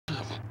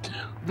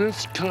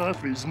This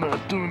coffee's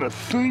not doing a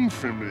thing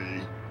for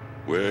me.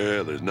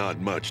 Well, there's not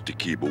much to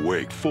keep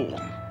awake for.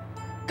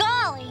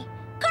 Golly,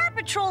 Car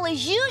Patrol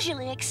is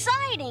usually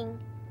exciting.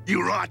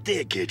 You're right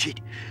there, Gidget.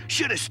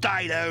 Should have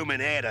stayed home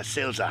and had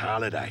ourselves a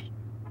holiday.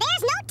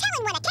 There's no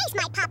telling when a case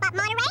might pop up,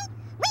 Monterey.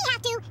 We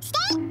have to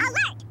stay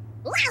alert.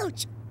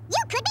 Ouch!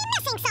 You could be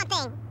missing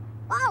something.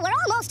 Oh, we're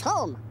almost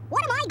home.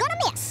 What am I gonna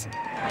miss?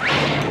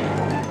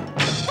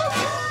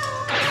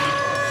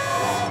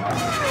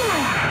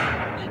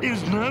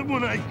 Is not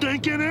what I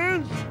think it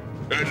is?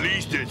 At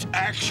least it's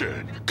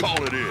action. Call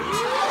it in.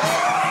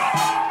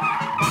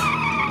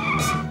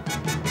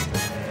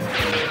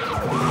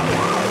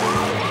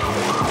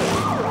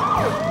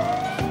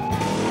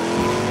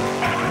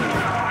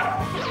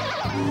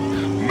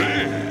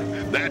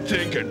 Man, that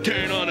thing can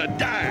turn on a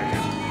dime.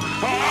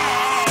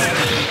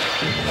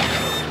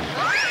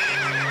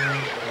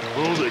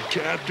 Oh, the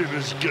captain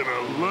is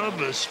gonna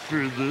love us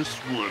for this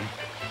one.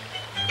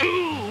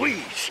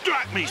 Ooh-wee,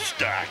 strike me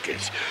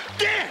stockings.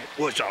 That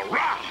was a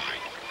ride.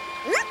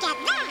 Look at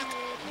that!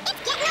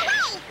 It's getting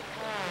away!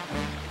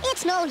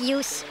 It's no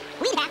use.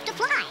 We'd have to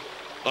fly.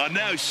 I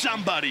know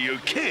somebody who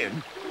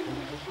can.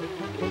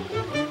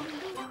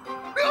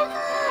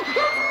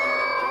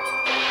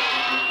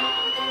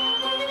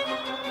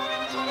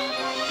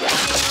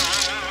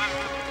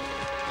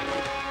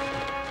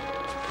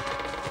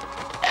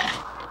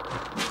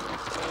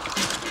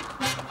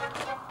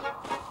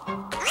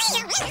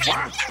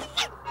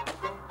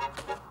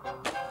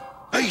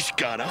 He's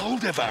got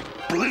hold of a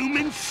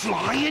bloomin'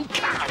 flying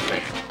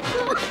carpet.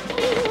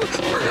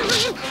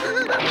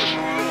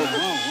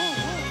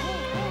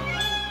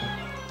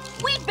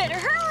 We'd better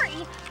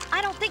hurry.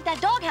 I don't think that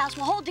doghouse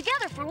will hold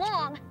together for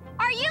long.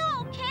 Are you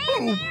okay?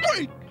 Oh,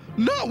 wait!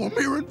 Now I'm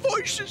hearing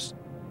voices.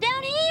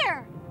 Down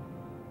here.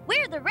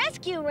 We're the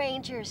rescue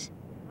rangers.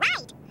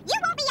 Right. You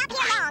won't be up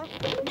here long.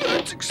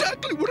 That's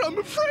exactly what I'm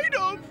afraid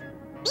of.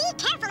 Be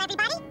careful,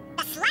 everybody.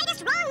 The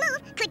slightest wrong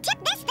move could tip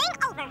this thing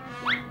over.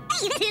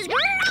 Hey, this is great!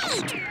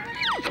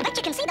 I bet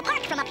you can see the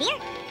park from up here.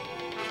 Hey,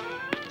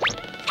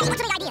 what's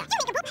the big idea? You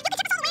make a group, you can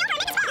tip us all the way over and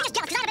make us fall. You're just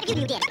jealous because I have a better view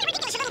than you did. Don't be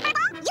ridiculous, you little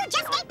curveball. You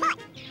just stay put.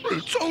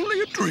 It's only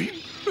a dream.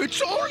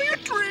 It's only a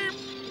dream.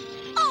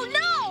 Oh,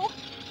 no!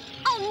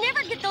 I'll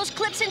never get those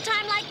clips in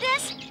time like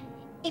this.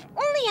 If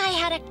only I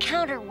had a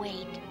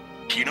counterweight.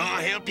 Can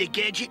I help you,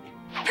 Gidget?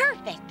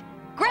 Perfect.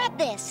 Grab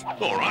this.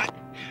 All right.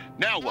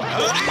 Now what?